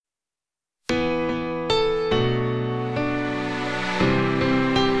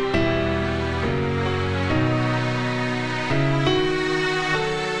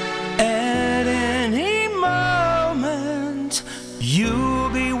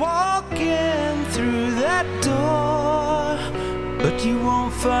you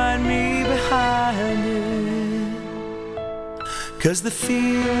won't find me behind it. 'Cause the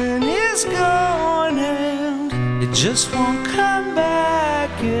feeling is gone and it just won't come back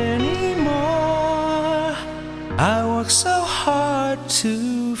anymore. I work so hard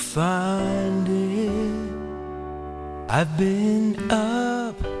to find it. I've been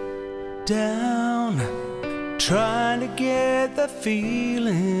up, down, trying to get the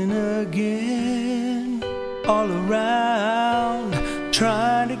feeling again. All around,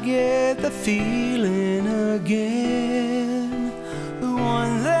 trying to get the feeling again. The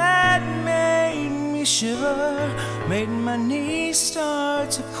one that made me shiver, made my knees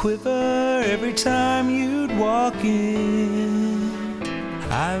start to quiver every time you'd walk in.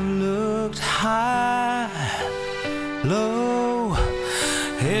 I've looked high, low,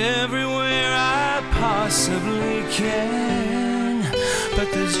 everywhere I possibly can, but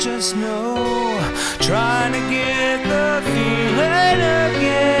there's just no trying to get the feeling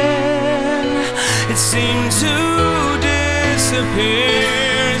again. It seemed to disappear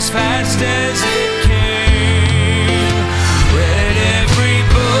as fast as it came. Read every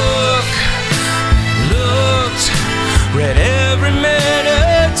book, looked, read every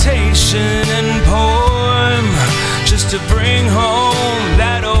meditation and poem, just to bring home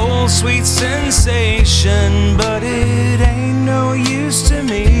that old sweet sensation. But it ain't no use to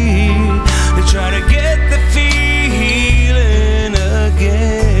me to try to get the feeling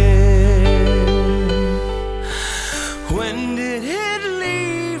again. When did it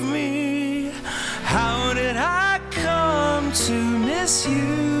leave me? How did I come to miss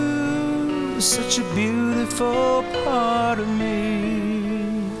you? Such a beautiful part of me.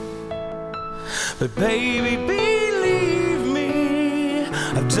 But baby, believe me,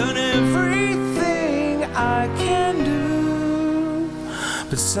 I've done everything I can do,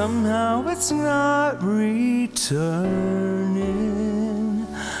 but somehow it's not returning.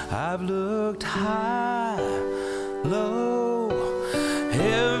 I've looked high, low,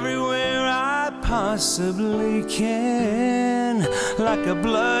 everywhere I possibly can, like a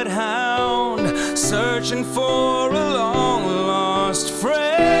bloodhound searching for a long-lost friend.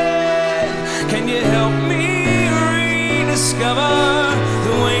 Can you help me rediscover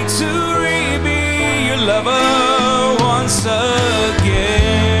the way to be your lover once again?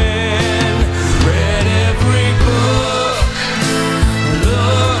 Read every book,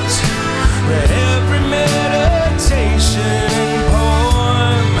 looked, read every meditation and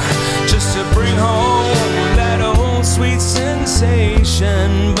poem, just to bring home that old sweet sensation.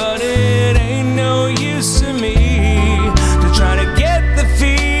 But it ain't no use to me to try to get the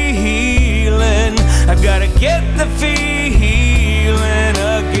feeling. I've gotta get the feeling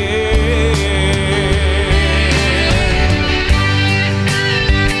again.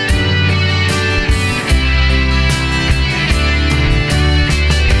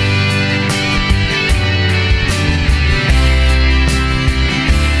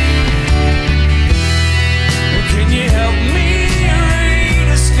 Well, can you help me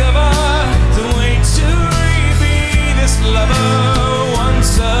rediscover the way to be this lover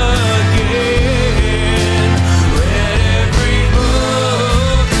once again? Read every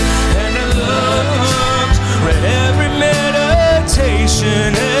book and I looked, read every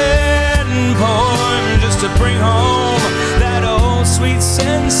meditation and poem, just to bring home that old sweet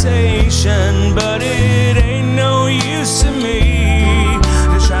sensation. But it